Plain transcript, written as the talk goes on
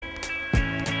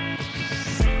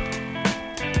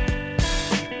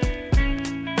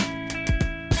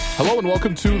Hello and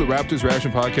welcome to the Raptors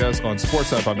Reaction Podcast on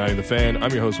Sportsnet 590 The Fan.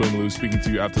 I'm your host, William Lou, speaking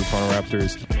to you after the Toronto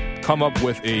Raptors come up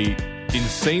with a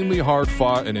insanely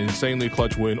hard-fought and insanely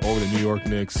clutch win over the New York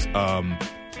Knicks.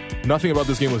 Nothing about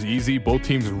this game was easy. Both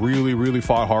teams really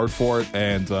fought hard for it,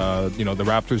 and the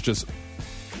Raptors just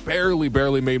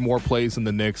barely made more plays than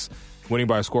the Knicks, winning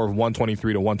by a score of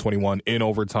 123-121 in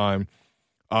overtime.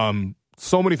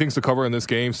 So many things to cover in this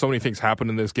game. So many things happened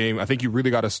in this game. I think you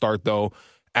really got to start, though,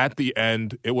 at the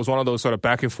end. It was one of those sort of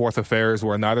back and forth affairs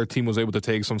where neither team was able to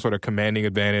take some sort of commanding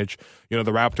advantage. You know,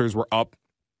 the Raptors were up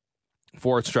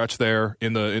for a stretch there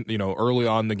early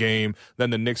on in the game. Then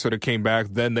the Knicks sort of came back.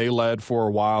 Then they led for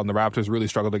a while, and the Raptors really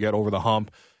struggled to get over the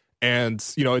hump. And,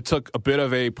 it took a bit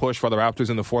of a push for the Raptors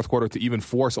in the fourth quarter to even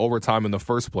force overtime in the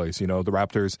first place. The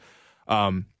Raptors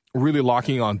really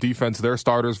locking on defense, their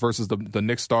starters versus the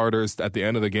Knicks starters at the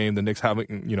end of the game. The Knicks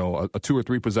having, a 2 or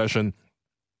 3 possession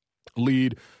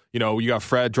lead. You got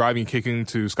Fred driving, kicking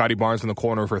to Scottie Barnes in the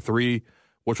corner for 3,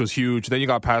 which was huge. Then you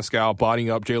got Pascal bodying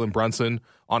up Jalen Brunson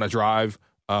on a drive,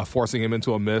 forcing him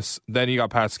into a miss. Then you got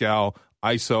Pascal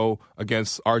ISO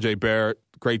against RJ Barrett.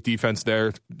 Great defense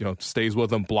there. Stays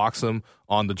with him, blocks him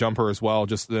on the jumper as well.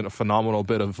 Just a phenomenal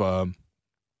bit of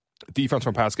defense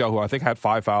from Pascal, who I think had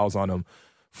 5 fouls on him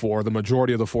for the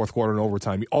majority of the fourth quarter and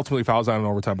overtime. He ultimately fouls out in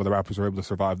overtime, but the Raptors were able to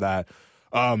survive that.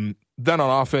 Then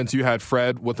on offense, you had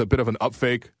Fred with a bit of an up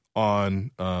fake on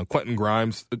Quentin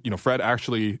Grimes. Fred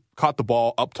actually caught the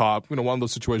ball up top. One of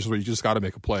those situations where you just got to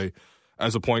make a play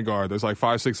as a point guard. There's like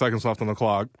 5-6 seconds left on the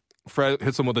clock. Fred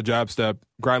hits him with a jab step.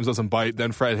 Grimes doesn't bite.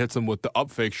 Then Fred hits him with the up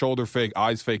fake, shoulder fake,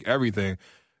 eyes fake, everything.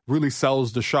 Really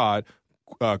sells the shot.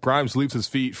 Grimes leaves his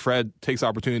feet. Fred takes the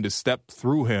opportunity to step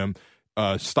through him,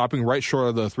 stopping right short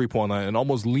of the three-point line and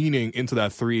almost leaning into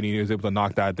that 3, and he was able to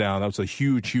knock that down. That was a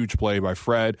huge play by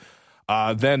Fred.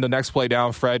 Then the next play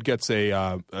down, Fred gets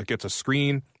a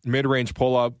screen, mid-range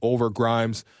pull-up over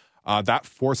Grimes. That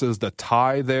forces the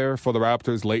tie there for the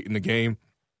Raptors late in the game.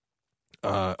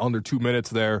 Under 2 minutes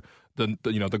there,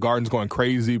 the Garden's going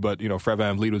crazy, but Fred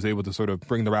VanVleet was able to sort of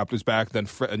bring the Raptors back. Then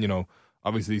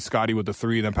obviously Scottie with the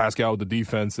 3, then Pascal with the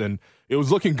defense, and it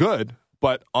was looking good.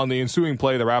 But on the ensuing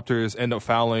play, the Raptors end up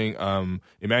fouling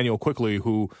Emmanuel Quickly,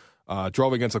 who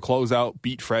drove against a closeout,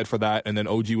 beat Fred for that, and then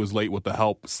OG was late with the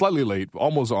help, slightly late,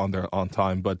 almost on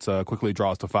time, but Quickly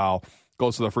draws to foul,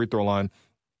 goes to the free throw line.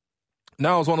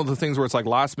 Now it's one of the things where it's like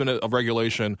last minute of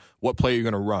regulation, what play you're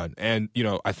going to run. And,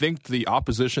 I think the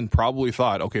opposition probably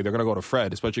thought, okay, they're going to go to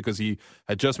Fred, especially because he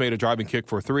had just made a driving kick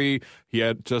for 3. He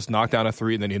had just knocked down a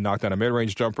 3, and then he knocked down a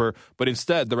mid-range jumper. But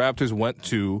instead, the Raptors went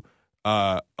to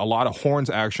a lot of horns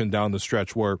action down the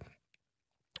stretch where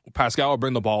Pascal would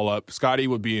bring the ball up. Scottie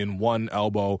would be in one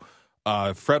elbow.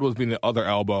 Fred would be in the other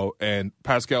elbow. And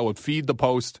Pascal would feed the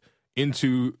post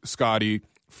into Scottie.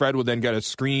 Fred would then get a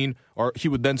screen, or he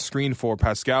would then screen for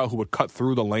Pascal, who would cut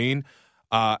through the lane.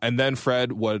 And then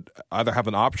Fred would either have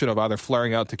an option of either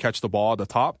flaring out to catch the ball at the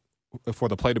top for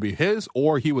the play to be his,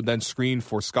 or he would then screen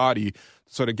for Scottie to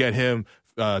sort of get him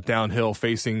downhill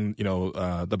facing,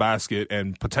 the basket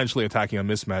and potentially attacking a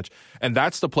mismatch. And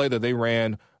that's the play that they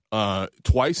ran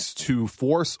twice to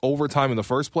force overtime in the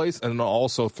first place, and then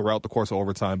also throughout the course of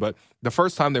overtime. But the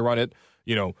first time they run it,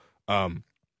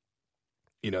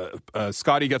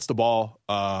 Scottie gets the ball.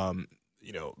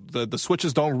 The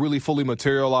switches don't really fully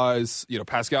materialize.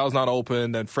 Pascal's not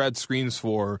open. Then Fred screens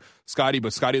for Scottie,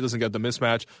 but Scottie doesn't get the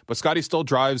mismatch. But Scottie still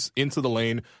drives into the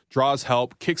lane, draws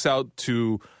help, kicks out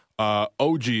to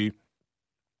OG,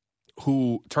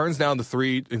 who turns down the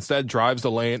 3, instead drives the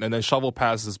lane, and then shovel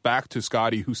passes back to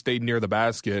Scottie, who stayed near the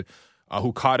basket,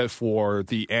 who caught it for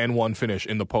the and one finish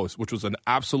in the post, which was an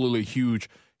absolutely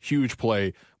huge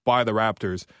play by the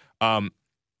Raptors. And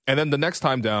then the next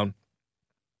time down,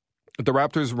 the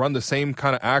Raptors run the same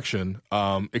kind of action,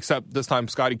 except this time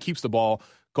Scottie keeps the ball,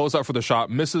 goes up for the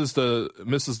shot, misses the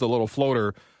little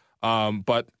floater,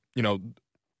 but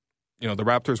the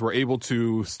Raptors were able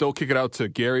to still kick it out to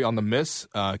Gary on the miss.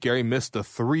 Gary missed the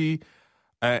 3,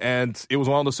 and it was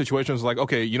one of those situations like,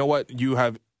 okay, you know what? You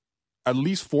have at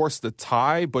least forced the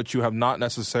tie, but you have not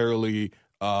necessarily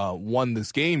won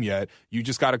this game yet. You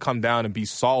just got to come down and be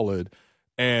solid.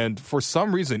 And for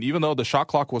some reason, even though the shot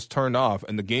clock was turned off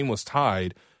and the game was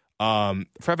tied, Fred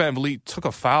VanVleet took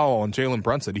a foul on Jalen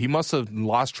Brunson. He must have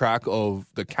lost track of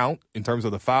the count in terms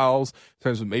of the fouls, in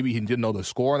terms of maybe he didn't know the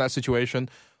score in that situation.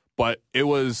 But it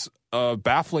was a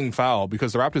baffling foul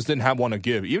because the Raptors didn't have one to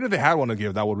give. Even if they had one to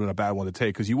give, that would have been a bad one to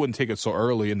take because you wouldn't take it so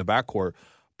early in the backcourt.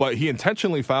 But he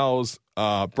intentionally fouls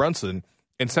Brunson,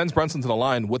 and sends Brunson to the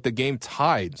line with the game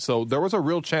tied. So there was a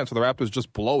real chance for the Raptors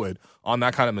just blow it on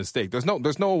that kind of mistake.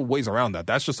 There's no ways around that.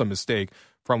 That's just a mistake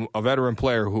from a veteran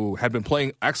player who had been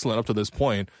playing excellent up to this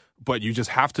point. But you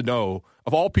just have to know,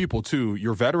 of all people too,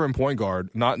 your veteran point guard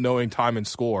not knowing time and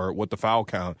score with the foul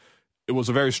count. It was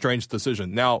a very strange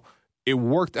decision. Now, it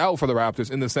worked out for the Raptors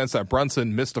in the sense that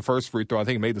Brunson missed the first free throw. I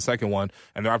think he made the second one,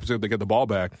 and the Raptors were able to get the ball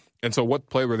back. And so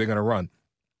what play were they going to run?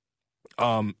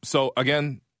 So,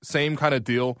 again, same kind of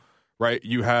deal, right?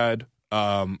 You had,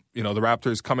 the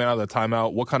Raptors coming out of the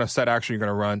timeout. What kind of set action are you going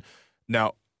to run?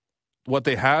 Now, what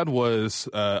they had was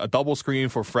a double screen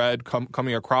for Fred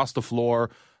coming across the floor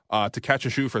to catch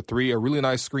and shoot for three. A really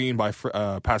nice screen by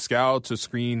Pascal to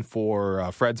screen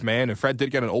for Fred's man. And Fred did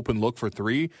get an open look for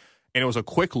three. And it was a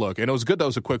quick look. And it was good that it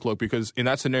was a quick look because in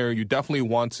that scenario, you definitely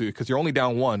want to, because you're only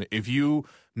down one. If you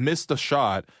miss the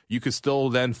shot, you could still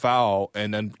then foul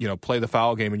and then, play the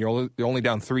foul game. And you're only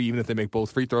down three, even if they make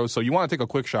both free throws. So you want to take a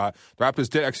quick shot. The Raptors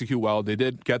did execute well. They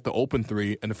did get the open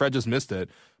three, and Fred just missed it.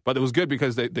 But it was good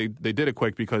because they did it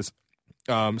quick because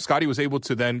Scottie was able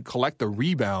to then collect the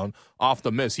rebound off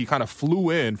the miss. He kind of flew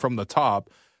in from the top,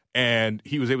 and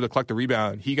he was able to collect the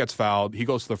rebound. He gets fouled. He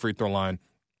goes to the free throw line.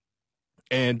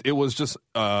 And it was just,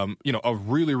 a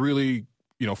really, really,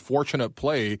 fortunate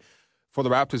play for the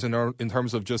Raptors in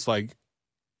terms of just like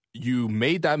you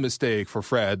made that mistake for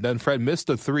Fred. Then Fred missed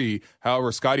the three.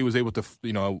 However, Scottie was able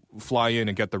to, fly in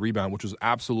and get the rebound, which was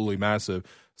absolutely massive.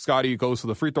 Scottie goes to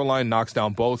the free throw line, knocks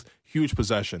down both. Huge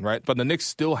possession, right? But the Knicks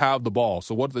still have the ball.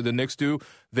 So what did the Knicks do?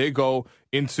 They go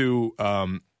into,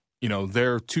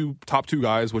 their top two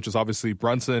guys, which is obviously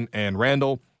Brunson and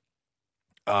Randall.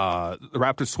 The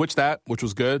Raptors switched that, which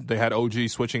was good. They had OG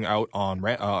switching out on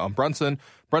Brunson.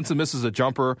 Brunson misses a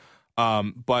jumper,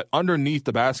 but underneath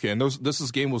the basket. And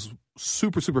this game was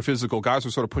super, super physical. Guys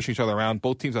were sort of pushing each other around.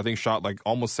 Both teams, I think, shot like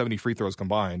almost 70 free throws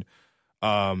combined.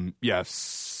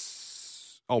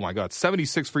 Yes. Oh, my God.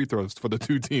 76 free throws for the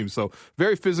two teams. So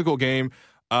very physical game.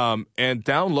 And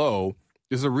down low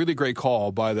is a really great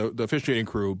call by the officiating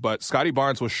crew. But Scottie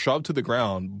Barnes was shoved to the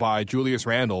ground by Julius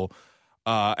Randle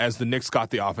as the Knicks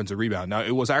got the offensive rebound. Now,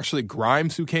 it was actually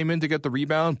Grimes who came in to get the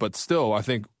rebound, but still, I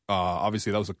think,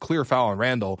 obviously, that was a clear foul on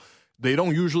Randle. They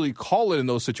don't usually call it in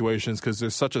those situations because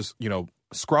there's such a,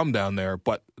 scrum down there,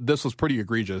 but this was pretty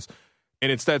egregious.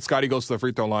 And instead, Scottie goes to the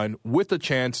free throw line with a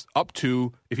chance up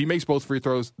to, if he makes both free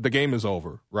throws, the game is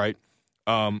over, right?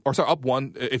 Up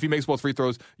one. If he makes both free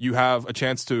throws, you have a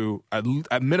chance to,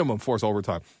 at minimum, force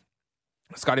overtime.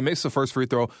 Scottie makes the first free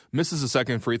throw, misses the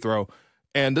second free throw,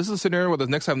 and this is a scenario where the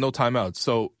Knicks have no timeouts.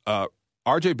 So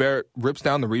R.J. Barrett rips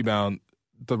down the rebound.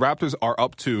 The Raptors are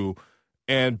up two,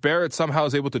 and Barrett somehow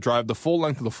is able to drive the full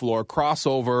length of the floor, cross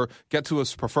over, get to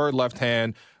his preferred left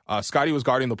hand. Scottie was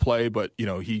guarding the play, but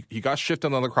he got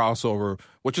shifted on the crossover,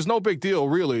 which is no big deal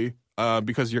really,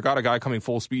 because you got a guy coming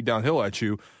full speed downhill at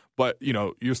you. But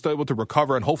you're still able to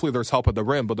recover, and hopefully there's help at the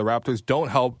rim. But the Raptors don't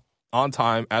help on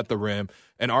time at the rim,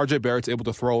 and R.J. Barrett's able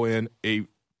to throw in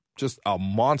just a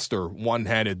monster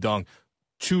one-handed dunk,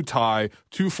 2-tie,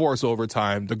 2-force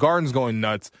overtime. The Garden's going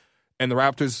nuts, and the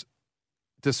Raptors,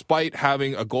 despite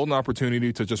having a golden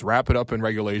opportunity to just wrap it up in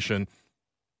regulation,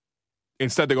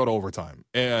 instead they go to overtime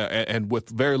and with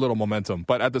very little momentum.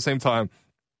 But at the same time,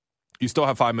 you still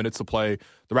have 5 minutes to play.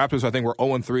 The Raptors, I think, were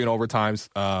 0-3 in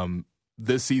overtimes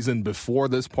this season before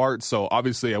this part, so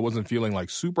obviously I wasn't feeling like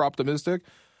super optimistic.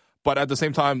 But at the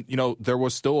same time, there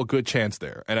was still a good chance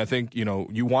there. And I think,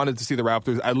 you wanted to see the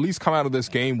Raptors at least come out of this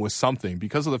game with something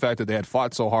because of the fact that they had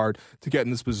fought so hard to get in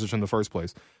this position in the first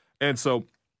place. And so,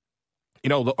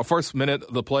 the first minute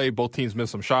of the play, both teams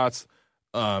missed some shots.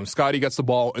 Scottie gets the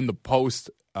ball in the post,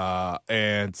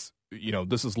 and,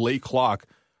 this is late clock,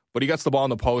 but he gets the ball in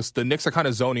the post. The Knicks are kind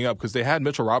of zoning up because they had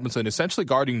Mitchell Robinson essentially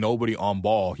guarding nobody on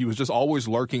ball. He was just always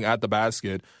lurking at the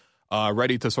basket.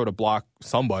 Ready to sort of block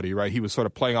somebody, right? He was sort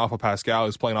of playing off of Pascal. He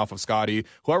was playing off of Scottie.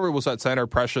 Whoever was at center,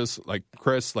 Precious, like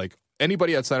Chris, like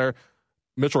anybody at center,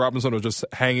 Mitchell Robinson was just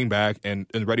hanging back and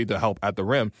ready to help at the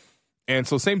rim. And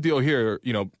so same deal here.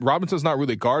 Robinson's not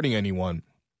really guarding anyone.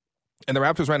 And the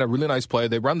Raptors ran a really nice play.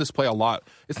 They run this play a lot.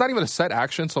 It's not even a set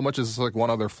action so much as it's like one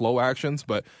of their flow actions.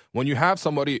 But when you have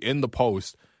somebody in the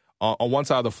post on one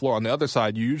side of the floor, on the other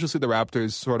side, you usually see the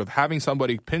Raptors sort of having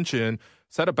somebody pinch in,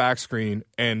 set a back screen,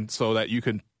 and so that you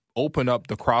can open up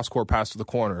the cross-court pass to the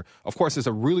corner. Of course, it's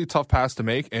a really tough pass to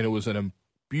make, and it was a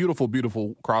beautiful,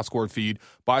 beautiful cross-court feed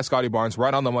by Scottie Barnes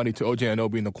right on the money to OG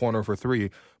Anunoby in the corner for three.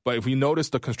 But if you notice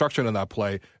the construction of that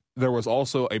play, there was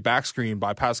also a back screen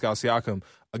by Pascal Siakam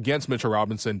against Mitchell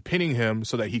Robinson, pinning him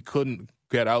so that he couldn't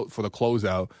get out for the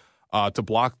closeout to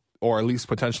block or at least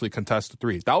potentially contest the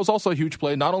three. That was also a huge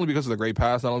play, not only because of the great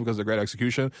pass, not only because of the great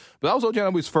execution, but that was OG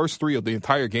Anunoby's first three of the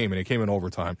entire game, and it came in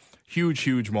overtime.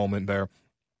 Huge moment there.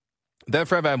 Then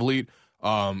Fred VanVleet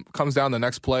comes down the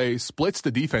next play, splits the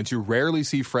defense. You rarely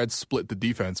see Fred split the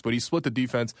defense, but he split the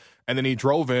defense, and then he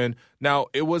drove in. Now,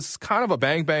 it was kind of a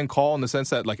bang-bang call in the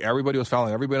sense that, like, everybody was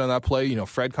fouling everybody on that play. You know,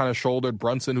 Fred kind of shouldered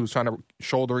Brunson, who was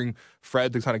shouldering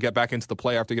Fred to kind of get back into the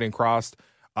play after getting crossed.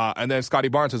 And then Scottie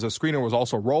Barnes, as a screener, was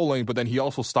also rolling, but then he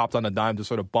also stopped on a dime to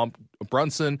sort of bump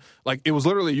Brunson. Like, it was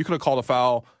literally, you could have called a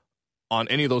foul on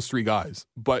any of those three guys.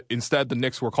 But instead, the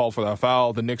Knicks were called for that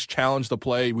foul. The Knicks challenged the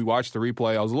play. We watched the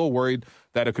replay. I was a little worried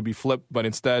that it could be flipped, but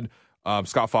instead,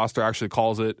 Scott Foster actually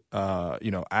calls it,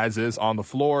 as is on the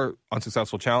floor.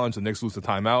 Unsuccessful challenge. The Knicks lose the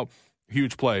timeout.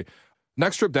 Huge play.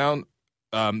 Next trip down,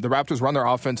 the Raptors run their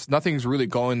offense. Nothing's really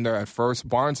going there at first.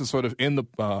 Barnes is sort of in the,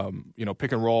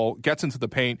 pick and roll, gets into the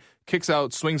paint, kicks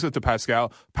out, swings it to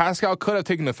Pascal. Pascal could have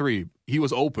taken the three. He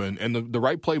was open, and the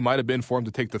right play might have been for him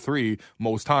to take the three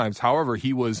most times. However,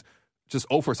 he was just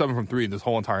 0 for 7 from three this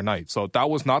whole entire night. So that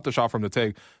was not the shot for him to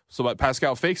take. So but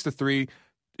Pascal fakes the three,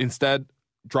 instead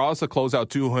draws the closeout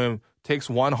to him, takes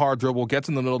one hard dribble, gets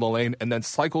in the middle of the lane, and then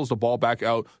cycles the ball back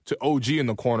out to OG in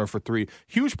the corner for three.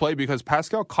 Huge play because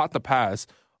Pascal caught the pass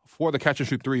for the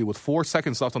catch-and-shoot three with 4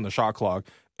 seconds left on the shot clock,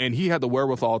 and he had the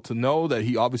wherewithal to know that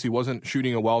he obviously wasn't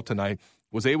shooting it well tonight,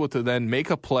 was able to then make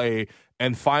a play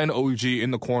and find OG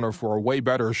in the corner for a way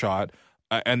better shot,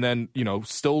 and then,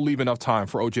 still leave enough time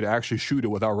for OG to actually shoot it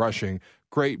without rushing.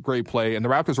 Great play, and the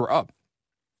Raptors were up.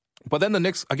 But then the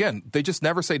Knicks, again, they just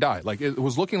never say die. Like, it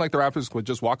was looking like the Raptors would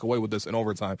just walk away with this in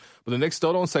overtime. But the Knicks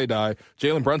still don't say die.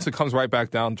 Jalen Brunson comes right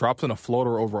back down, drops in a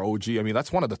floater over OG. I mean,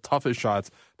 that's one of the toughest shots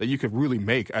that you could really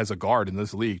make as a guard in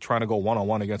this league, trying to go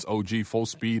one-on-one against OG, full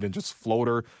speed, and just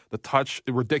floater. The touch,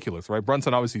 ridiculous, right?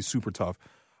 Brunson obviously super tough.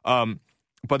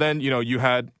 But then, you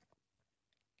had...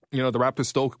 the Raptors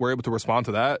still were able to respond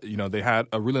to that. They had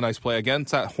a really nice play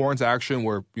against that Horns action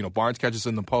where, Barnes catches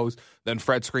in the post, then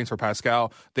Fred screens for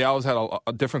Pascal. They always had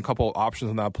a different couple of options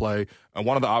on that play. And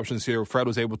one of the options here, Fred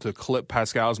was able to clip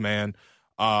Pascal's man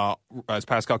as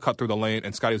Pascal cut through the lane,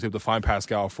 and Scottie was able to find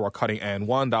Pascal for a cutting and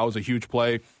one. That was a huge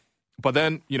play. But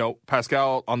then,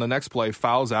 Pascal on the next play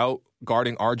fouls out,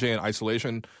 guarding RJ in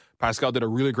isolation. Pascal did a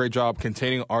really great job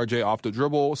containing RJ off the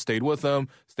dribble, stayed with him,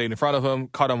 stayed in front of him,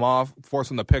 cut him off,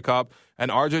 forced him to pick up, and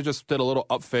RJ just did a little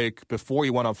up fake before he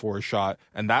went up for a shot,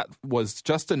 and that was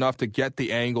just enough to get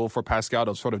the angle for Pascal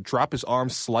to sort of drop his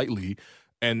arms slightly,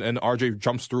 and RJ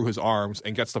jumps through his arms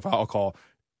and gets the foul call.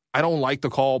 I don't like the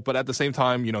call, but at the same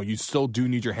time, you still do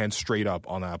need your hands straight up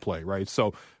on that play, right?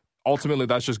 So ultimately,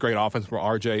 that's just great offense from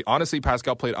RJ. Honestly,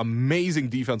 Pascal played amazing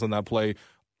defense on that play,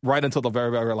 right until the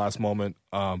very, very last moment.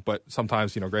 But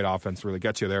sometimes, great offense really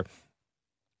gets you there.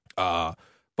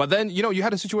 But then, you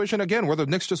had a situation again where the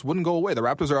Knicks just wouldn't go away. The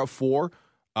Raptors are up 4.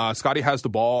 Scottie has the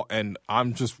ball, and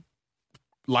I'm just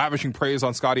lavishing praise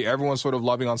on Scottie. Everyone's sort of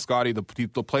loving on Scottie. The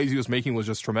plays he was making was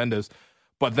just tremendous.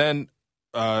 But then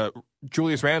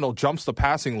Julius Randle jumps the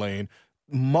passing lane,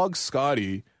 mugs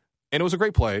Scottie, and it was a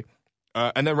great play.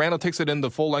 And then Randle takes it in the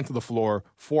full length of the floor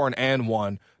for an and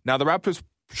one. Now, the Raptors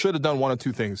should have done one of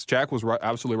two things. Jack was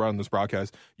absolutely right on this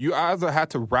broadcast. You either had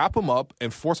to wrap him up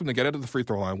and force him to get it to the free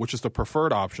throw line, which is the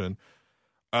preferred option,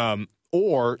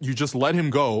 or you just let him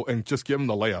go and just give him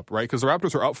the layup, right? Because the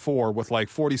Raptors are up 4 with like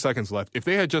 40 seconds left. If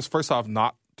they had just, first off,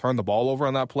 not turned the ball over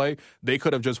on that play, they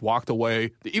could have just walked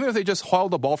away. Even if they just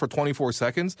held the ball for 24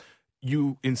 seconds,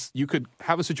 you could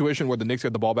have a situation where the Knicks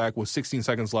get the ball back with 16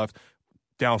 seconds left,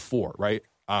 down 4, right?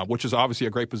 Which is obviously a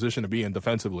great position to be in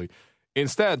defensively.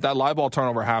 Instead, that live ball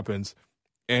turnover happens,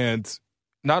 and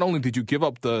not only did you give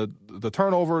up the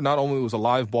turnover, not only was a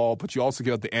live ball, but you also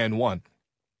give up the and one.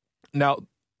 Now,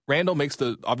 Randle makes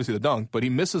obviously the dunk, but he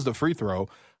misses the free throw.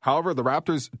 However, the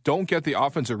Raptors don't get the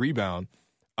offensive rebound,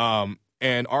 and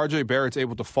RJ Barrett's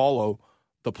able to follow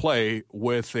the play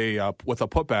with a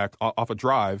putback off a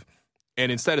drive,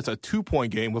 and instead it's a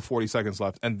 2-point game with 40 seconds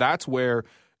left, and that's where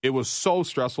it was so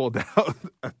stressful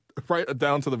right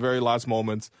down to the very last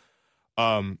moments.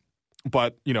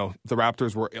 But, the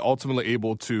Raptors were ultimately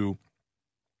able to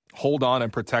hold on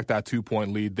and protect that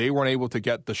 2-point lead. They weren't able to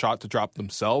get the shot to drop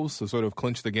themselves to sort of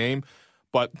clinch the game.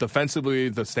 But defensively,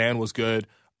 the stand was good.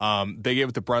 They gave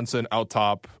it to Brunson out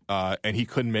top, and he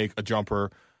couldn't make a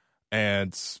jumper.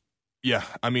 And, yeah,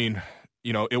 I mean,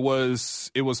 it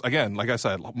was again, like I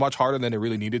said, much harder than it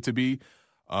really needed to be.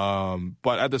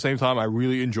 But at the same time, I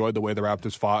really enjoyed the way the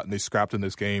Raptors fought and they scrapped in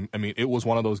this game. I mean, it was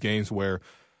one of those games where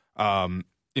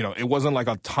it wasn't like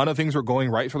a ton of things were going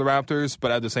right for the Raptors,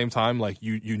 but at the same time, like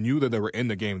you knew that they were in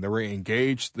the game. They were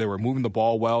engaged. They were moving the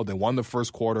ball well. They won the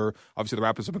first quarter. Obviously, the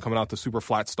Raptors have been coming out to super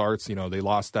flat starts. They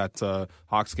lost that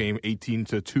Hawks game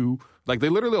 18-2. Like, they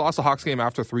literally lost the Hawks game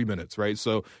after 3 minutes, right?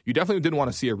 So you definitely didn't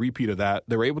want to see a repeat of that.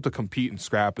 They were able to compete and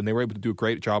scrap, and they were able to do a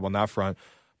great job on that front.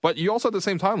 But you also, at the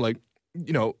same time, like,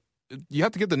 you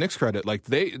have to give the Knicks credit. Like,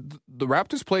 the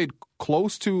Raptors played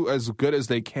close to as good as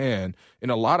they can in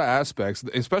a lot of aspects,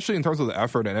 especially in terms of the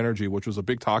effort and energy, which was a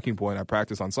big talking point at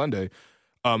practice on Sunday.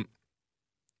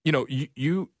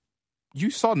 You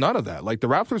saw none of that. Like, the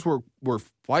Raptors were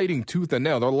fighting tooth and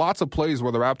nail. There were lots of plays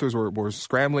where the Raptors were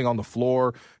scrambling on the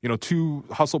floor. 2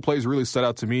 hustle plays really stood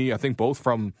out to me. I think both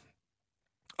from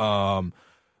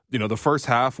the first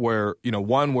half where,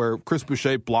 one where Chris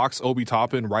Boucher blocks Obi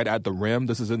Toppin right at the rim.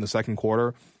 This is in the second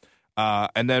quarter.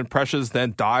 And then Precious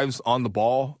then dives on the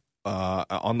ball,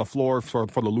 on the floor for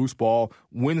the loose ball,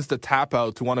 wins the tap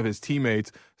out to one of his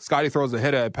teammates. Scottie throws a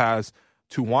hit-ahead pass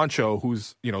to Juancho,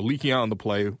 who's, leaking out on the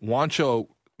play. Juancho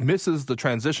misses the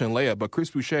transition layup, but Chris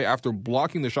Boucher, after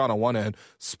blocking the shot on one end,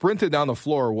 sprinted down the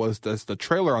floor, was the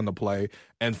trailer on the play,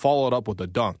 and followed up with a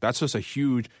dunk. That's just a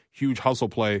huge, huge hustle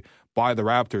play by the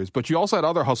Raptors. But you also had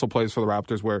other hustle plays for the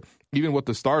Raptors where, even with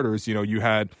the starters, you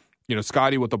had,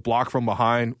 Scottie with the block from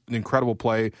behind, an incredible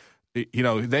play.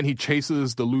 Then he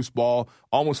chases the loose ball,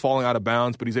 almost falling out of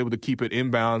bounds, but he's able to keep it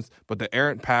inbounds. But the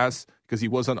errant pass, because he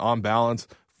wasn't on balance,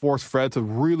 forced Fred to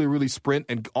really, really sprint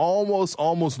and almost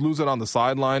lose it on the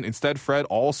sideline. Instead, Fred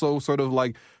also sort of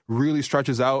like really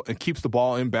stretches out and keeps the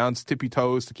ball inbounds, tippy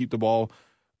toes to keep the ball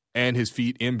and his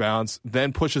feet inbounds,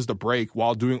 then pushes the break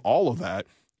while doing all of that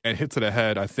and hits it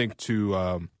ahead, I think,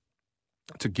 to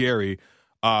Gary,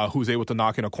 who's able to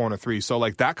knock in a corner 3. So,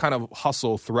 like, that kind of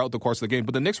hustle throughout the course of the game.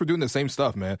 But the Knicks were doing the same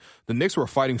stuff, man. The Knicks were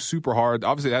fighting super hard.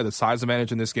 Obviously, they had the size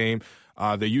advantage in this game.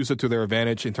 They used it to their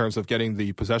advantage in terms of getting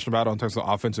the possession battle, in terms of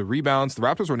offensive rebounds. The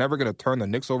Raptors were never going to turn the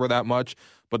Knicks over that much,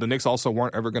 but the Knicks also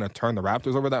weren't ever going to turn the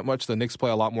Raptors over that much. The Knicks play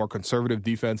a lot more conservative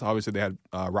defense. Obviously, they had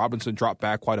Robinson drop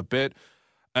back quite a bit.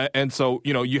 And so,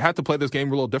 you had to play this game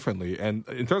a little differently. And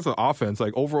in terms of offense,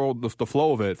 like, overall, the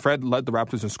flow of it, Fred led the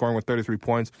Raptors in scoring with 33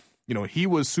 points. He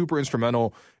was super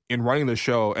instrumental in running the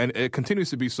show, and it continues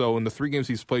to be so in the 3 games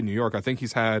he's played in New York. I think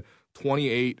he's had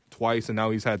 28 twice, and now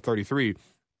he's had 33.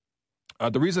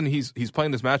 The reason he's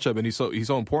playing this matchup and he's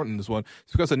so important in this one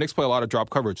is because the Knicks play a lot of drop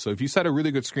coverage. So if you set a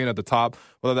really good screen at the top,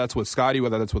 whether that's with Scottie,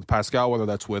 whether that's with Pascal, whether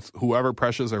that's with whoever,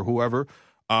 Precious or whoever,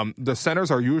 the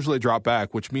centers are usually dropped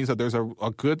back, which means that there's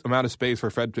a good amount of space for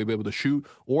Fred to be able to shoot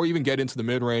or even get into the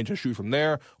mid-range and shoot from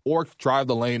there or drive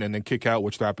the lane and then kick out,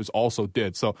 which the Raptors also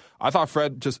did. So I thought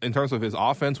Fred, just in terms of his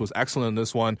offense, was excellent in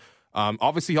this one.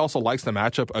 Obviously, he also likes the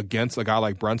matchup against a guy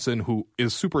like Brunson, who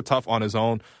is super tough on his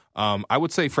own. I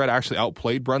would say Fred actually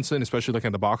outplayed Brunson, especially looking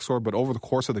at the box score, but over the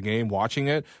course of the game, watching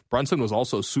it, Brunson was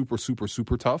also super, super,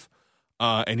 super tough.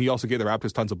 And he also gave the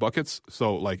Raptors tons of buckets.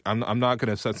 So, like, I'm not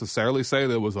going to necessarily say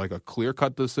that it was like a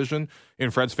clear-cut decision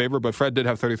in Fred's favor, but Fred did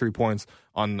have 33 points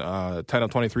on 10 of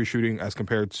 23 shooting as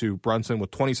compared to Brunson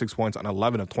with 26 points on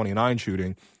 11 of 29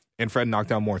 shooting. And Fred knocked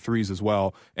down more threes as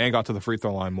well and got to the free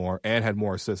throw line more and had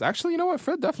more assists. Actually, you know what?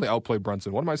 Fred definitely outplayed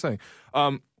Brunson. What am I saying?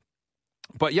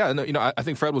 But, yeah, I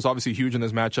think Fred was obviously huge in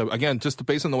this matchup. Again, just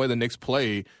based on the way the Knicks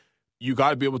play, you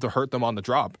got to be able to hurt them on the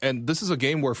drop. And this is a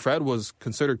game where Fred was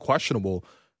considered questionable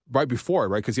right before,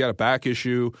 right? Because he had a back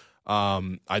issue.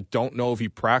 I don't know if he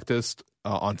practiced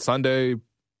on Sunday.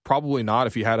 Probably not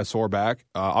if he had a sore back.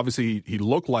 Obviously, he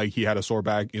looked like he had a sore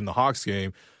back in the Hawks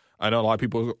game. I know a lot of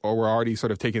people were already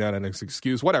sort of taking that as an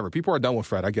excuse. Whatever. People are done with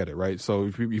Fred. I get it, right? So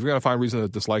if you're going to find reason to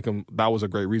dislike him, that was a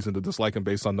great reason to dislike him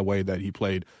based on the way that he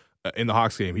played in the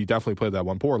Hawks game. He definitely played that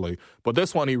one poorly. But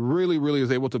this one, he really, really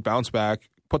is able to bounce back,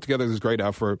 put together this great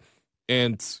effort.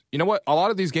 And you know what? A lot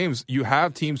of these games, you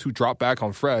have teams who drop back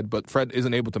on Fred, but Fred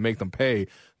isn't able to make them pay.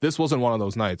 This wasn't one of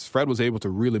those nights. Fred was able to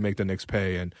really make the Knicks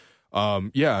pay. And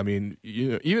yeah, I mean,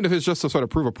 even if it's just to sort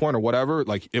of prove a point or whatever,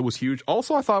 like, it was huge.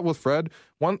 Also, I thought with Fred,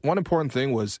 one important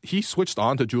thing was he switched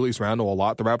on to Julius Randle a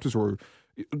lot. The Raptors were...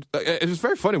 It was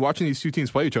very funny watching these two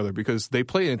teams play each other because they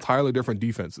play entirely different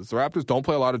defenses. The Raptors don't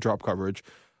play a lot of drop coverage.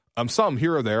 Some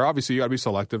here or there. Obviously, you got to be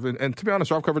selective. And to be honest,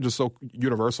 drop coverage is so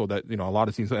universal that, a lot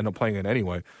of teams end up playing it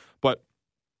anyway. But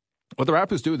what the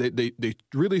Raptors do, they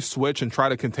really switch and try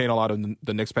to contain a lot of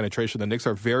the Knicks' penetration. The Knicks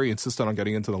are very insistent on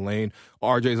getting into the lane.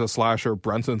 RJ's a slasher.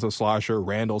 Brunson's a slasher.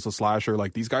 Randall's a slasher.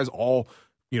 Like, these guys all,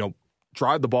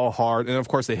 drive the ball hard. And, of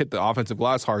course, they hit the offensive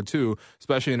glass hard, too,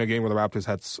 especially in a game where the Raptors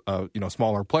had,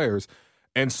 smaller players.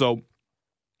 And so,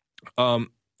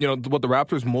 what the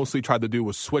Raptors mostly tried to do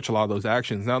was switch a lot of those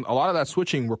actions. Now, a lot of that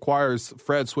switching requires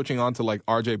Fred switching onto like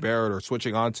RJ Barrett or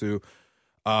switching onto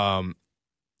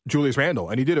Julius Randle,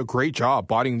 and he did a great job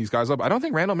bodying these guys up. I don't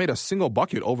think Randle made a single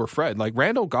bucket over Fred. Like,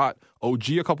 Randle got OG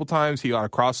a couple times. He got a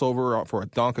crossover for a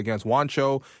dunk against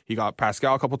Juancho. He got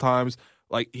Pascal a couple times.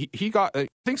 Like, he got, I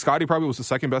think Scottie probably was the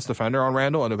second best defender on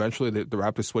Randle, and eventually the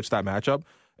Raptors switched that matchup,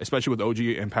 especially with OG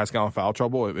and Pascal in foul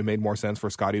trouble. It made more sense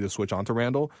for Scottie to switch onto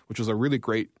Randle, which was a really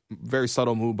great, very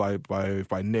subtle move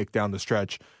by Nick down the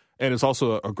stretch. And it's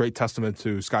also a great testament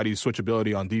to Scottie's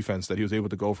switchability on defense, that he was able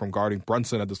to go from guarding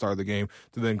Brunson at the start of the game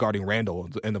to then guarding Randle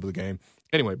at the end of the game.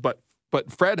 Anyway, but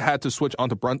Fred had to switch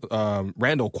onto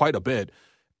Randle quite a bit,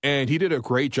 and he did a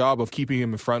great job of keeping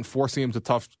him in front, forcing him to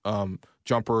tough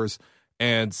jumpers.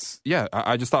 And yeah,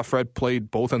 I just thought Fred played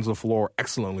both ends of the floor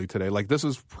excellently today. Like, this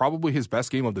is probably his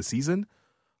best game of the season,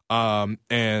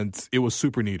 and it was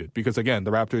super needed because, again,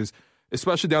 the Raptors,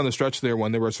 especially down the stretch there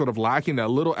when they were sort of lacking that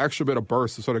little extra bit of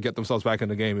burst to sort of get themselves back in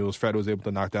the game, it was Fred who was able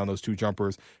to knock down those two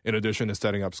jumpers in addition to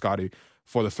setting up Scottie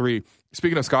for the three.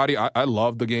 Speaking of Scottie, I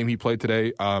love the game he played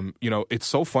today. It's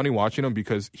so funny watching him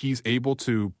because he's able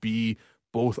to be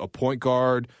both a point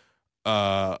guard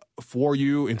for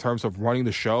you in terms of running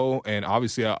the show, and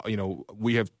obviously,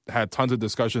 we have had tons of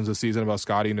discussions this season about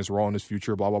Scottie and his role in his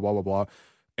future, blah, blah, blah, blah, blah.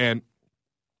 And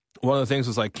one of the things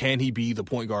is, like, can he be the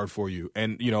point guard for you?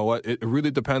 And you know what? It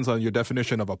really depends on your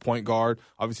definition of a point guard.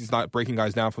 Obviously, he's not breaking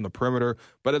guys down from the perimeter.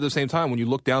 But at the same time, when you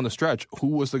look down the stretch, who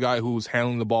was the guy who was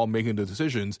handling the ball, making the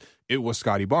decisions? It was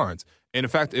Scottie Barnes. And in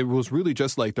fact, it was really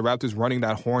just like the Raptors running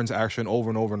that horns action over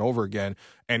and over and over again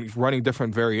and running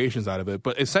different variations out of it.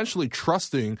 But essentially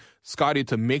trusting Scottie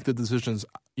to make the decisions,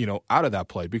 out of that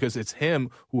play because it's him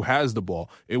who has the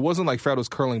ball. It wasn't like Fred was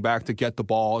curling back to get the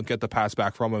ball and get the pass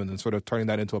back from him and then sort of turning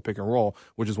that into a pick and roll,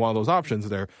 which is one of those options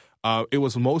there. It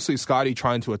was mostly Scottie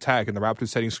trying to attack and the Raptors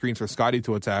setting screens for Scottie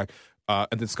to attack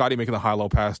and then Scottie making the high-low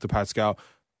pass to Pascal.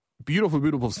 Beautiful,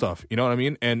 beautiful stuff. You know what I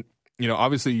mean? And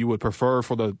obviously you would prefer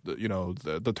for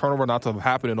the turnover not to have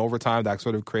happened in overtime. That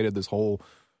sort of created this whole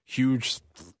huge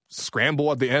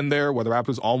scramble at the end there where the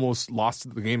Raptors almost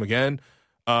lost the game again.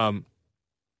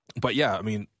 But yeah, I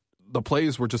mean, the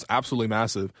plays were just absolutely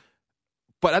massive.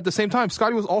 But at the same time,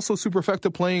 Scottie was also super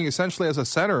effective playing essentially as a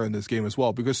center in this game as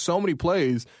well because so many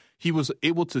plays he was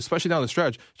able to, especially down the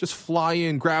stretch, just fly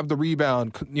in, grab the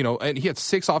rebound, and he had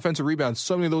 6 offensive rebounds.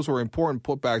 So many of those were important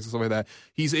putbacks and stuff like that.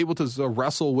 He's able to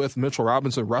wrestle with Mitchell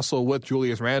Robinson, wrestle with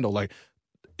Julius Randle. Like,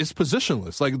 it's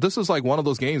positionless. Like, this is like one of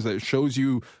those games that shows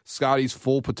you Scottie's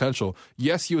full potential.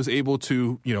 Yes, he was able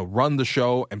to, run the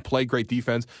show and play great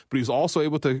defense, but he's also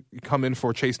able to come in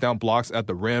for chase down blocks at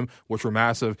the rim, which were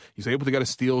massive. He's able to get a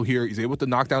steal here. He's able to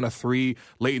knock down a 3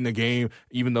 late in the game,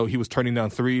 even though he was turning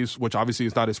down threes, which obviously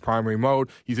is not his primary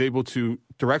mode. He's able to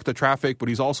direct the traffic, but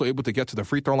he's also able to get to the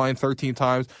free throw line 13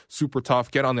 times, super tough,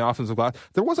 get on the offensive glass.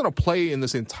 There wasn't a play in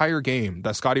this entire game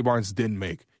that Scottie Barnes didn't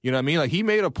make. You know what I mean? Like, he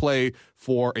made a play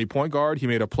for a point guard. He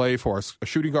made a play for a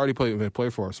shooting guard. He made a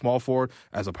play for a small forward,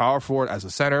 as a power forward, as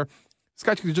a center. This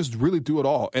guy can just really do it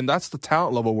all. And that's the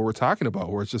talent level where we're talking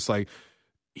about, where it's just like,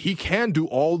 he can do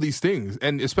all these things.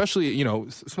 And especially,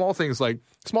 small things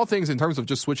in terms of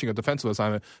just switching a defensive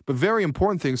assignment, but very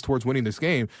important things towards winning this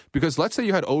game. Because let's say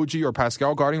you had OG or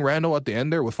Pascal guarding Randle at the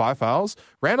end there with 5 fouls.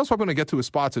 Randle's probably going to get to his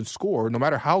spots and score no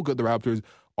matter how good the Raptors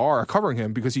are covering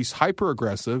him because he's hyper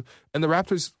aggressive. And the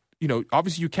Raptors,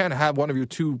 obviously you can't have one of your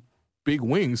 2 big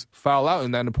wings foul out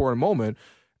in that important moment.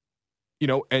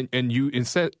 And you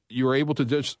instead you're able to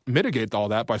just mitigate all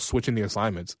that by switching the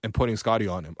assignments and putting Scottie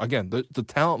on him. Again, the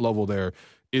talent level there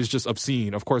is just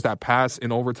obscene. Of course, that pass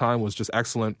in overtime was just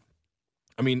excellent.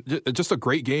 I mean, just a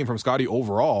great game from Scottie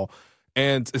overall.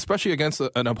 And especially against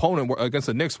an opponent, against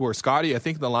the Knicks, where Scottie, I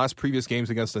think in the last previous games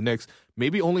against the Knicks,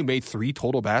 maybe only made 3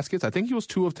 total baskets. I think he was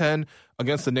 2 of 10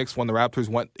 against the Knicks when the Raptors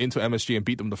went into MSG and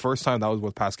beat them the first time. That was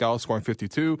with Pascal scoring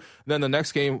 52. Then the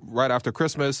next game, right after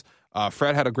Christmas,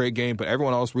 Fred had a great game, but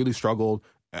everyone else really struggled.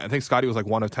 I think Scottie was like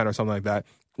 1 of 10 or something like that.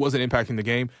 Wasn't impacting the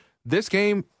game. This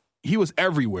game, he was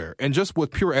everywhere. And just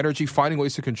with pure energy, finding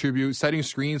ways to contribute, setting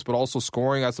screens, but also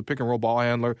scoring as a pick-and-roll ball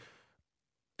handler.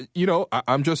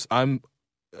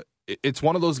 It's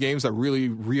one of those games that really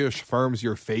reaffirms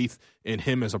your faith in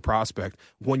him as a prospect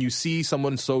when you see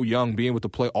someone so young being able to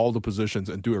play all the positions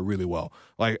and do it really well.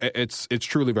 Like, it's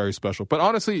truly very special. But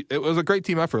honestly, it was a great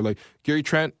team effort. Like, Gary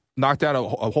Trent knocked down a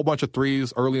whole bunch of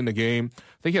threes early in the game. I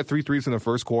think he had 3 threes in the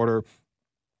first quarter.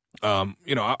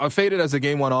 I faded as the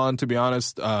game went on, to be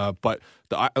honest. But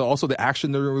also the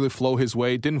action didn't really flow his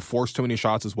way. Didn't force too many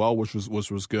shots as well, which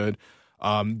was good.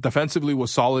 Defensively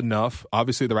was solid enough.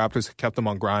 Obviously, the Raptors kept them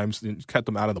on Grimes and kept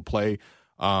them out of the play.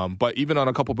 But even on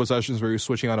a couple possessions where he was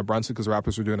switching on to Brunson because the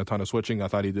Raptors were doing a ton of switching, I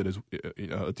thought he did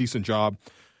a decent job.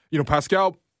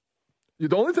 Pascal,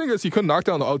 the only thing is he couldn't knock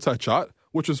down the outside shot,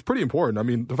 which is pretty important. I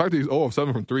mean, the fact that he's 0 of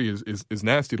 7 from 3 is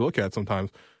nasty to look at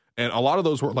sometimes. And a lot of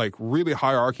those were like really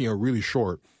high arcing or really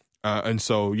short. And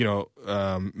so,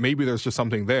 maybe there's just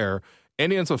something there.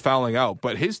 And he ends up fouling out.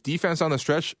 But his defense on the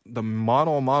stretch, the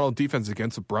mono defense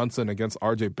against Brunson, against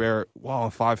RJ Barrett,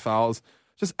 5 fouls.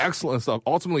 Just excellent stuff.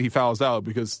 Ultimately, he fouls out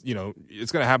because,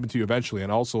 it's going to happen to you eventually,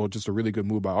 and also just a really good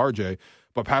move by RJ.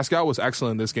 But Pascal was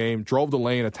excellent in this game, drove the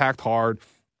lane, attacked hard,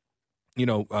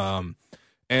 and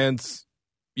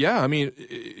yeah, I mean,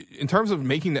 in terms of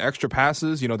making the extra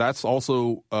passes, that's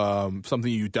also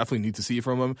something you definitely need to see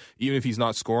from him. Even if he's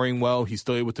not scoring well, he's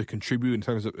still able to contribute in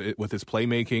terms of with his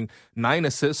playmaking. 9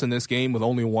 assists in this game with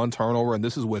only 1 turnover, and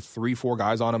this is with 3-4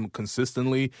 guys on him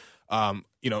consistently.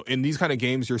 In these kind of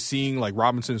games, you're seeing like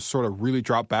Robinson sort of really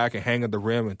drop back and hang at the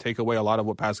rim and take away a lot of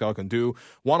what Pascal can do.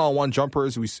 One-on-one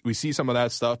jumpers, we see some of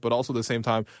that stuff, but also at the same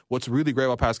time, what's really great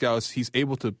about Pascal is he's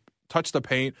able to touch the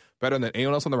paint better than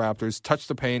anyone else on the Raptors, touch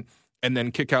the paint, and then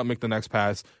kick out, make the next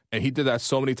pass. And he did that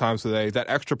so many times today. That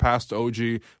extra pass to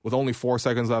OG with only 4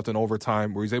 seconds left in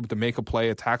overtime where he's able to make a play,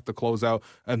 attack the closeout,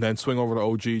 and then swing over to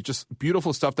OG. Just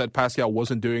beautiful stuff that Pascal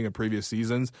wasn't doing in previous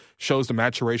seasons. Shows the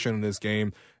maturation in this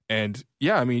game. And,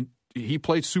 yeah, I mean, he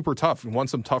played super tough and won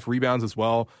some tough rebounds as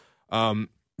well.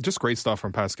 Just great stuff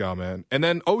from Pascal, man. And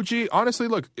then OG, honestly,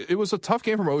 look, it was a tough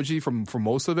game from OG for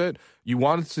most of it. You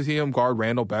wanted to see him guard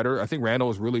Randall better. I think Randall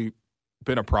has really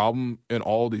been a problem in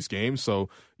all these games, so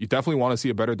you definitely want to see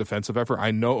a better defensive effort.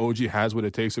 I know OG has what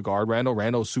it takes to guard Randall.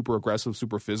 Randall is super aggressive,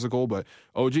 super physical, but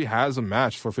OG has a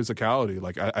match for physicality.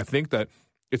 Like, I think that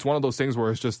it's one of those things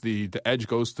where it's just the edge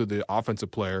goes to the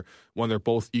offensive player when they're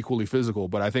both equally physical.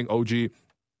 But I think OG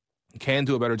can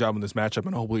do a better job in this matchup,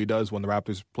 and hopefully he does when the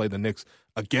Raptors play the Knicks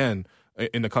again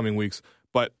in the coming weeks.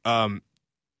 But,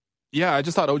 yeah, I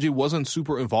just thought OG wasn't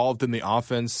super involved in the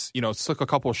offense. Took a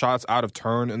couple of shots out of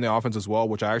turn in the offense as well,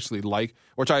 which I actually like,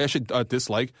 which I actually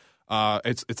dislike.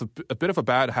 It's a bit of a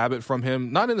bad habit from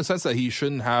him, not in the sense that he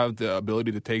shouldn't have the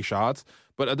ability to take shots,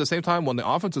 but at the same time, when the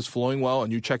offense is flowing well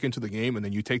and you check into the game and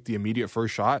then you take the immediate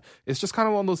first shot, it's just kind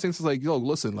of one of those things that's like,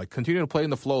 listen, like continue to play in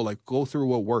the flow, like go through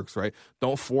what works, right?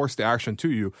 Don't force the action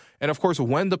to you. And of course,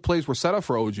 when the plays were set up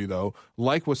for OG though,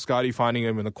 like with Scottie finding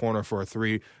him in the corner for a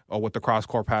 3 or with the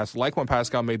cross-court pass, like when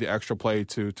Pascal made the extra play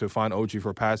to find OG for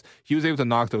a pass, he was able to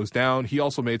knock those down. He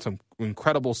also made some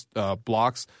incredible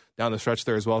blocks down the stretch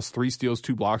there as well. 3 steals,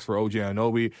 2 blocks for OG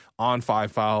Anunoby on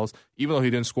 5 fouls. Even though he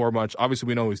didn't score much, obviously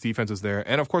we know his defense is there.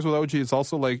 And of course with OG, it's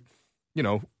also like,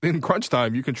 in crunch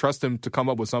time, you can trust him to come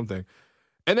up with something.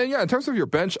 And then, yeah, in terms of your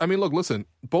bench, I mean, look, listen,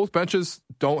 both benches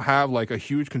don't have like a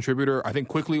huge contributor. I think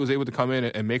Quickly was able to come in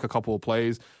and make a couple of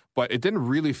plays, but it didn't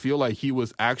really feel like he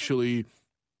was actually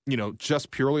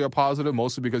just purely a positive,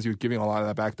 mostly because he was giving a lot of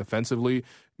that back defensively.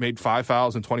 Made 5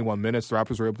 fouls in 21 minutes. The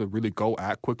Raptors were able to really go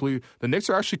at Quickly. The Knicks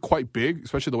are actually quite big,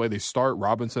 especially the way they start.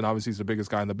 Robinson, obviously, is the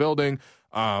biggest guy in the building.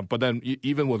 But then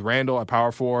even with Randall at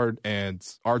power forward and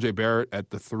RJ Barrett at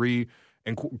the 3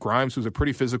 and Grimes, who's a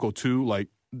pretty physical 2, like,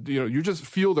 you just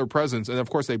feel their presence. And, of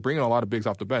course, they bring in a lot of bigs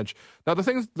off the bench. Now, the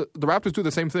thing is, the Raptors do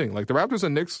the same thing. Like, the Raptors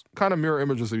and Knicks kind of mirror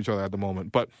images of each other at the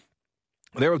moment. But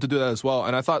they were able to do that as well.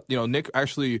 And I thought, Nick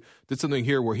actually did something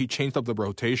here where he changed up the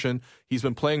rotation. He's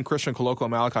been playing Christian Koloko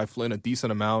and Malachi Flynn a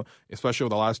decent amount, especially over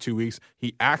the last 2 weeks.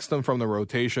 He axed them from the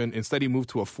rotation. Instead, he moved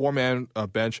to a 4-man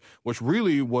bench, which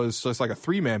really was just like a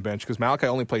 3-man bench because Malachi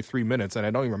only played 3 minutes, and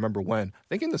I don't even remember when. I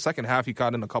think in the second half he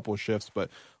got in a couple of shifts, but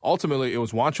ultimately it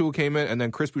was Juancho who came in, and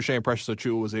then Chris Boucher and Precious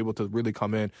Achiuwa was able to really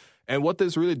come in. And what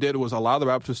this really did was allow the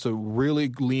Raptors to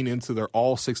really lean into their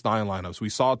all 6'9" lineups. We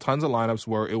saw tons of lineups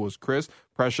where it was Chris,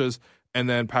 Precious, and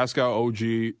then Pascal,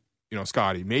 OG,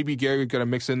 Scottie. Maybe Gary going to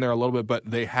mix in there a little bit, but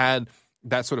they had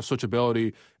that sort of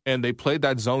switchability, and they played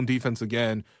that zone defense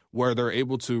again where they're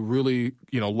able to really,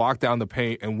 lock down the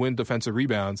paint and win defensive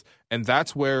rebounds. And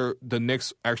that's where the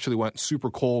Knicks actually went super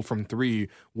cold from 3,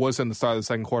 was in the start of the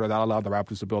second quarter. That allowed the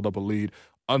Raptors to build up a lead.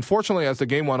 Unfortunately, as the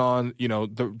game went on,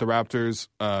 the Raptors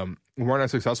weren't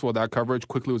as successful with that coverage.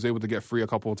 Quickly was able to get free a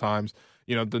couple of times.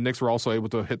 The Knicks were also able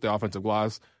to hit the offensive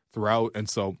glass throughout, and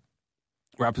so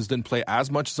Raptors didn't play as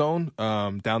much zone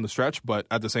down the stretch, but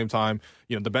at the same time,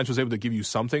 the bench was able to give you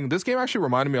something. This game actually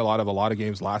reminded me a lot of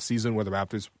games last season where the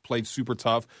Raptors played super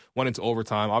tough, went into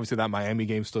overtime. Obviously, that Miami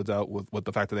game stood out with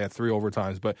the fact that they had 3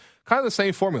 overtimes, but kind of the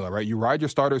same formula, right? You ride your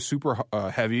starters super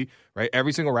heavy, right?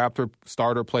 Every single Raptor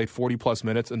starter played 40-plus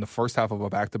minutes in the first half of a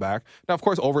back-to-back. Now, of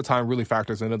course, overtime really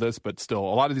factors into this, but still,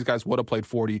 a lot of these guys would have played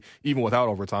 40 even without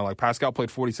overtime. Like Pascal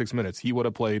played 46 minutes. He would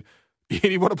have played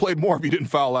He would have played more if he didn't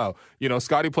foul out.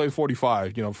 Scottie played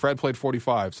 45. Fred played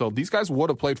 45. So these guys would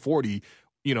have played 40,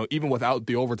 even without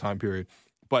the overtime period.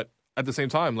 But at the same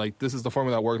time, like, this is the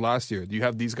formula that worked last year. You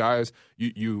have these guys,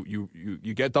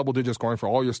 you get double-digit scoring for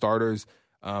all your starters.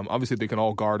 Obviously, they can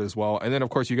all guard as well. And then, of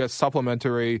course, you get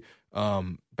supplementary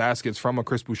baskets from a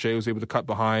Chris Boucher who's able to cut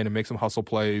behind and make some hustle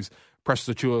plays.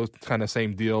 Precious Achiuwa, kind of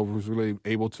same deal, was really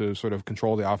able to sort of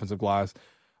control the offensive glass.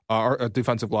 Or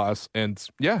defensive glass. And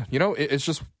yeah, it's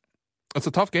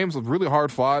a tough game. It's really hard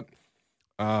fought.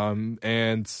 And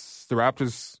the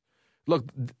Raptors, look,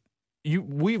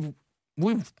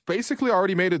 we've basically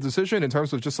already made a decision in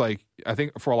terms of just like, I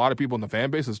think for a lot of people in the fan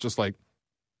base, it's just like,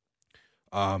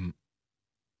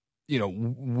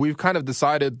 we've kind of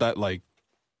decided that like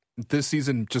this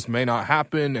season just may not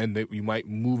happen and that you might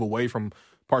move away from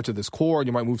parts of this core,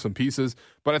 you might move some pieces.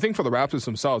 But I think for the Raptors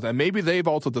themselves, and maybe they've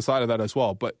also decided that as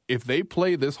well, but if they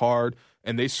play this hard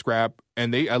and they scrap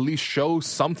and they at least show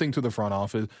something to the front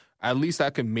office, at least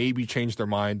that can maybe change their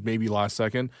mind, maybe last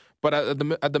second. But at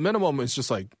the minimum, it's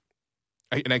just like,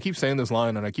 and I keep saying this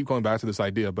line and I keep going back to this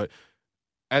idea, but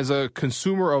as a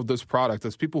consumer of this product,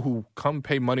 as people who come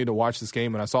pay money to watch this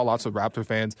game, and I saw lots of Raptor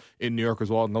fans in New York as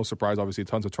well, no surprise, obviously,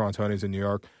 tons of Torontonians in New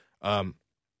York.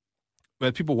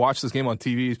 But people watch this game on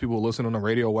TV, people listen on the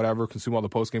radio or whatever, consume all the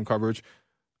post-game coverage.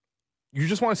 You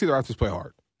just want to see the Raptors play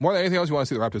hard. More than anything else, you want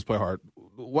to see the Raptors play hard.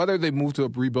 Whether they move to a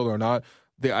rebuild or not,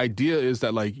 the idea is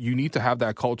that like you need to have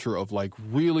that culture of like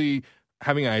really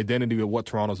having an identity of what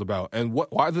Toronto's about. And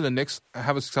why did the Knicks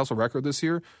have a successful record this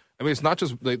year? I mean, it's not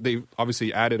just they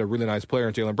obviously added a really nice player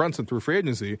in Jalen Brunson through free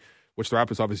agency, which the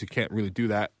Raptors obviously can't really do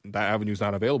that. That avenue is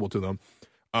not available to them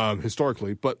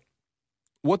historically. But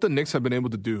what the Knicks have been able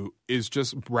to do is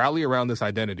just rally around this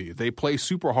identity. They play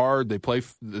super hard. They play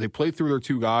through their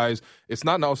two guys. It's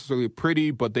not necessarily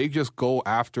pretty, but they just go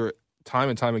after it time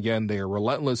and time again. They are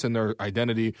relentless in their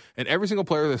identity. And every single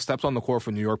player that steps on the court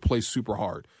for New York plays super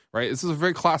hard, right? This is a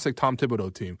very classic Tom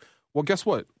Thibodeau team. Well, guess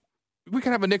what? We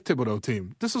can have a Nick Thibodeau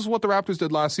team. This is what the Raptors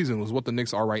did last season, was what the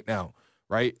Knicks are right now,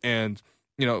 right? And,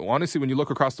 honestly, when you look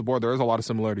across the board, there is a lot of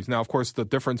similarities. Now, of course, the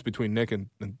difference between Nick and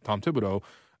Tom Thibodeau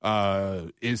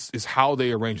is how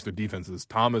they arrange their defenses.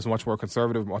 Tom is much more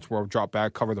conservative, much more drop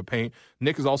back, cover the paint.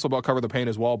 Nick is also about cover the paint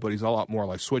as well, but he's a lot more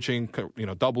like switching,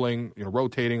 doubling,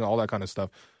 rotating, all that kind of stuff.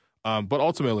 But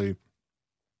ultimately,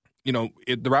 the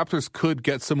Raptors could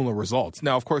get similar results.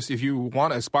 Now, of course, if you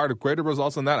want to aspire to greater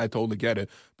results than that, I totally get it.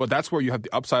 But that's where you have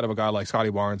the upside of a guy like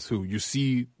Scottie Barnes, who you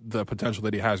see the potential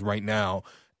that he has right now.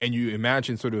 And you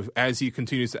imagine sort of as he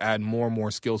continues to add more and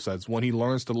more skill sets, when he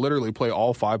learns to literally play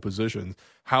all five positions,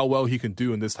 how well he can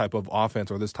do in this type of offense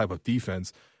or this type of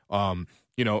defense. And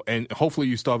hopefully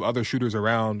you still have other shooters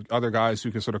around, other guys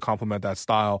who can sort of complement that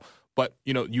style. But,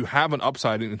 you have an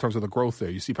upside in terms of the growth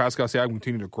there. You see Pascal Siakam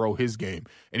continue to grow his game.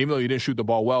 And even though he didn't shoot the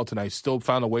ball well tonight, still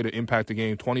found a way to impact the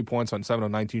game. 20 points on 7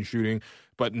 of 19 shooting,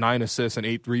 but 9 assists and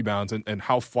 8 rebounds. And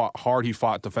how hard he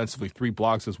fought defensively, 3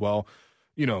 blocks as well.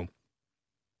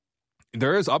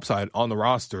 There is upside on the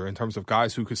roster in terms of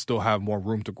guys who could still have more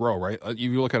room to grow, right? If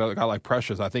you look at a guy like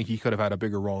Precious, I think he could have had a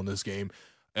bigger role in this game.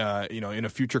 In a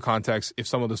future context, if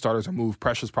some of the starters are moved,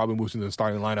 Precious probably moves into the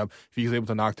starting lineup. If he's able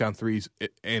to knock down threes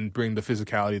and bring the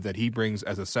physicality that he brings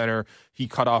as a center, he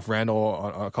cut off Randall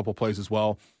on a couple plays as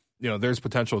well. There's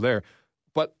potential there.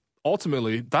 But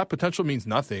ultimately, that potential means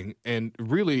nothing. And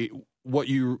really, what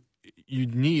you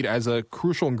need as a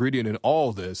crucial ingredient in all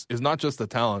of this is not just the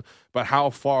talent, but how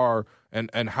far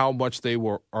and how much they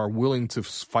are willing to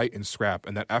fight and scrap,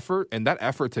 and that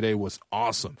effort today was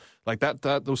awesome. Like that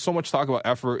there was so much talk about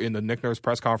effort in the Nick Nurse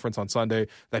press conference on Sunday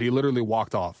that he literally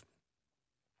walked off.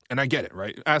 And I get it,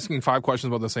 right? Asking 5 questions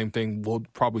about the same thing will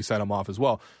probably set him off as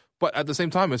well. But at the same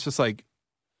time, it's just like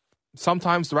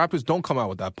sometimes the Raptors don't come out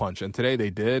with that punch, and today they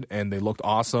did, and they looked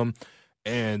awesome.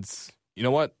 And you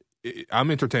know what? I'm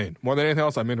entertained. More than anything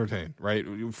else, I'm entertained, right?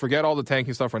 Forget all the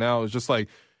tanking stuff for now. It's just like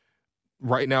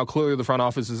right now, clearly the front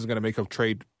office isn't going to make a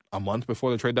trade a month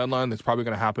before the trade deadline. It's probably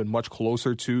going to happen much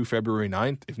closer to February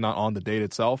 9th, if not on the date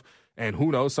itself. And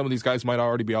who knows, some of these guys might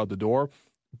already be out the door.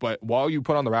 But while you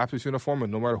put on the Raptors uniform,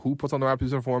 and no matter who puts on the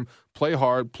Raptors uniform, play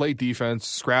hard, play defense,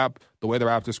 scrap the way the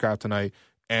Raptors scrapped tonight,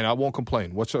 and I won't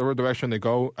complain. Whichever direction they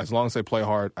go, as long as they play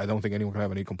hard, I don't think anyone can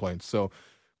have any complaints. So,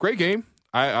 great game.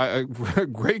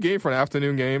 Great game for an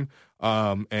afternoon game.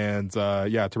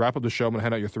 To wrap up the show, I'm going to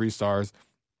hand out your 3 stars.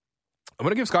 I'm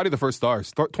going to give Scottie the first star.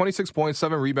 26 points,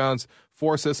 7 rebounds,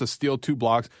 4 assists, a steal, 2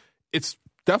 blocks. It's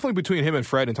definitely between him and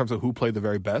Fred in terms of who played the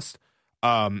very best.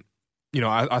 I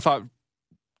thought,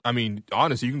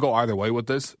 honestly, you can go either way with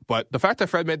this. But the fact that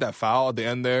Fred made that foul at the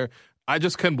end there, I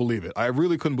just couldn't believe it. I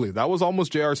really couldn't believe it. That was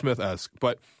almost J.R. Smith-esque.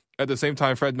 But at the same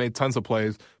time, Fred made tons of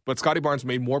plays. But Scottie Barnes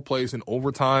made more plays in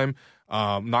overtime,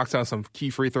 knocked down some key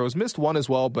free throws, missed one as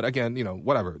well. But again,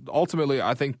 whatever. Ultimately,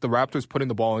 I think the Raptors putting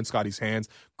the ball in Scottie's hands,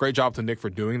 great job to Nick for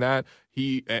doing that.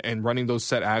 He and running those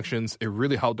set actions, it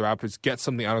really helped the Raptors get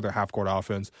something out of their half-court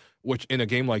offense, which in a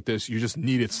game like this, you just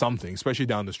needed something, especially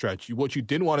down the stretch. What you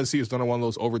didn't want to see is another one of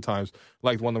those overtimes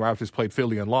like when the Raptors played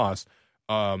Philly and lost,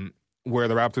 where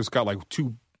the Raptors got like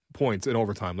 2 points in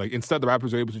overtime. Like instead, the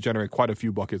Raptors were able to generate quite a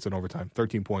few buckets in overtime,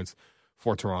 13 points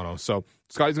for Toronto. So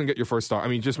Scottie's going to get your first star. I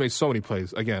mean, he just made so many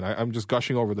plays. Again, I'm just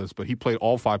gushing over this, but he played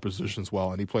all 5 positions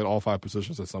well, and he played all 5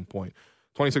 positions at some point.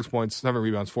 26 points, 7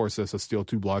 rebounds, 4 assists, a steal,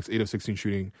 2 blocks, 8 of 16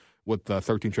 shooting with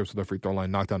 13 trips to the free throw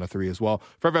line, knocked down a 3 as well.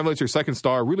 Fred VanVleet's your second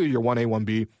star, really your 1A,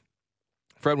 1B.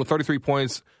 Fred with 33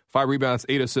 points, 5 rebounds,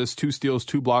 8 assists, 2 steals,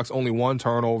 2 blocks, only 1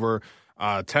 turnover,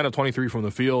 10 of 23 from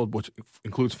the field, which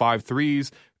includes 5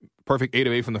 threes. Perfect 8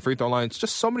 of 8 from the free throw line. It's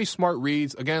just so many smart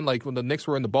reads. Again, like when the Knicks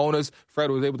were in the bonus, Fred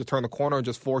was able to turn the corner and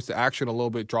just force the action a little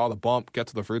bit, draw the bump, get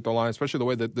to the free throw line, especially the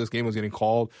way that this game was getting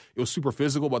called. It was super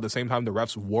physical, but at the same time, the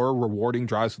refs were rewarding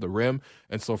drives to the rim.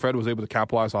 And so Fred was able to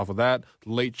capitalize off of that.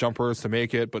 Late jumpers to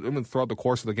make it, but even throughout the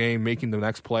course of the game, making the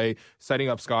next play, setting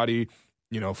up Scottie,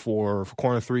 for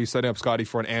corner 3, setting up Scottie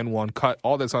for an and 1 cut,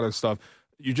 all this other stuff.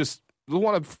 This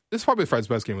is probably Fred's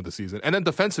best game of the season. And then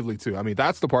defensively, too. I mean,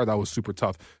 that's the part that was super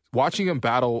tough. Watching him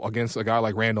battle against a guy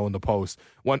like Randall in the post,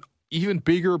 when even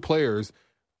bigger,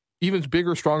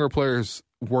 stronger players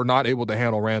were not able to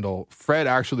handle Randall, Fred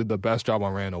actually did the best job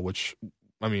on Randall, which,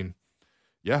 I mean,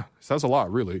 yeah, says a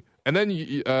lot, really. And then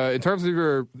in terms of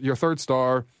your third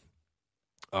star,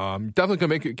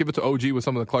 definitely can give it to OG with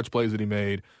some of the clutch plays that he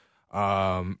made.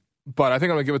 But I think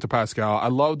I'm going to give it to Pascal. I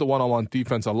love the one-on-one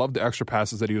defense. I love the extra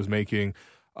passes that he was making.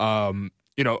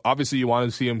 Obviously you wanted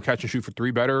to see him catch and shoot for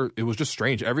 3 better. It was just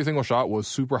strange. Every single shot was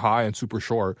super high and super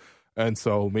short. And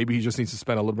so maybe he just needs to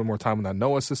spend a little bit more time on that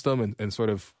Noah system and sort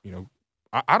of,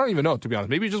 I don't even know, to be honest.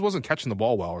 Maybe he just wasn't catching the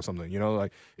ball well or something.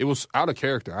 Like it was out of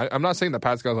character. I'm not saying that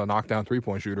Pascal's a knockdown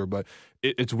 3-point shooter, but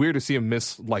it's weird to see him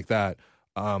miss like that.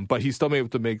 But he's still able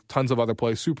to make tons of other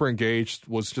plays, super engaged,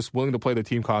 was just willing to play the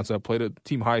team concept, played a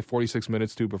team high 46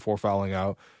 minutes too before fouling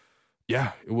out.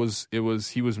 Yeah, he was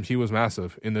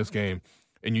massive in this game,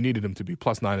 and you needed him to be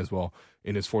 +9 as well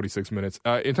in his 46 minutes.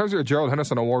 In terms of your Gerald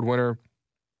Henderson Award winner,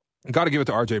 got to give it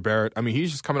to RJ Barrett. I mean,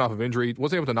 he's just coming off of injury,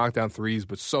 wasn't able to knock down threes,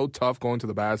 but so tough going to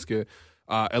the basket.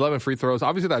 11 free throws,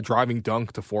 obviously that driving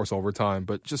dunk to force overtime,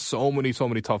 but just so many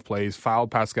tough plays.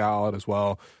 Fouled Pascal out as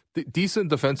well. Decent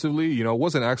defensively,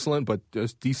 wasn't excellent, but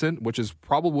just decent, which is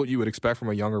probably what you would expect from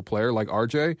a younger player like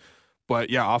RJ. But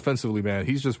yeah, offensively, man,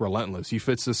 he's just relentless. He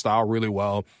fits the style really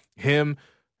well. Having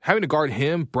to guard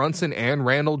him, Brunson, and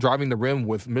Randall driving the rim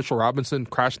with Mitchell Robinson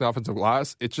crashing the offensive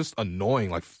glass, it's just annoying.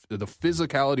 Like the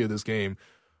physicality of this game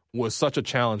was such a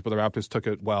challenge, but the Raptors took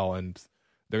it well, and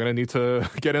they're going to need to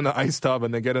get in the ice tub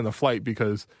and then get in the flight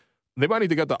because they might need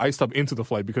to get the ice tub into the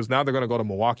flight because now they're going to go to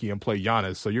Milwaukee and play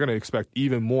Giannis. So you're going to expect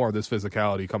even more of this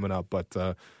physicality coming up. But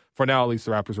for now, at least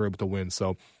the Raptors were able to win.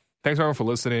 So thanks, everyone, for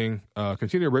listening.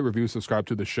 Continue to rate, review, subscribe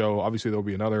to the show. Obviously, there will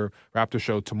be another Raptors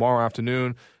show tomorrow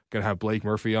afternoon. Going to have Blake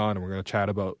Murphy on, and we're going to chat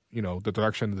about, the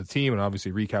direction of the team and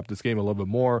obviously recap this game a little bit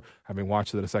more, having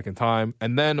watched it a second time.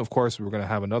 And then, of course, we're going to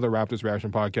have another Raptors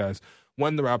reaction podcast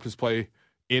when the Raptors play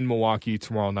in Milwaukee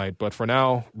tomorrow night. But for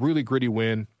now, really gritty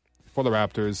win for the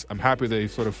Raptors. I'm happy they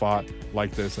sort of fought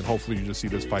like this, and hopefully you just see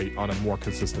this fight on a more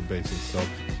consistent basis. So,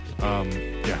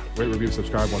 rate, review,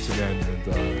 subscribe once again,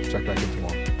 and check back in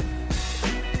tomorrow.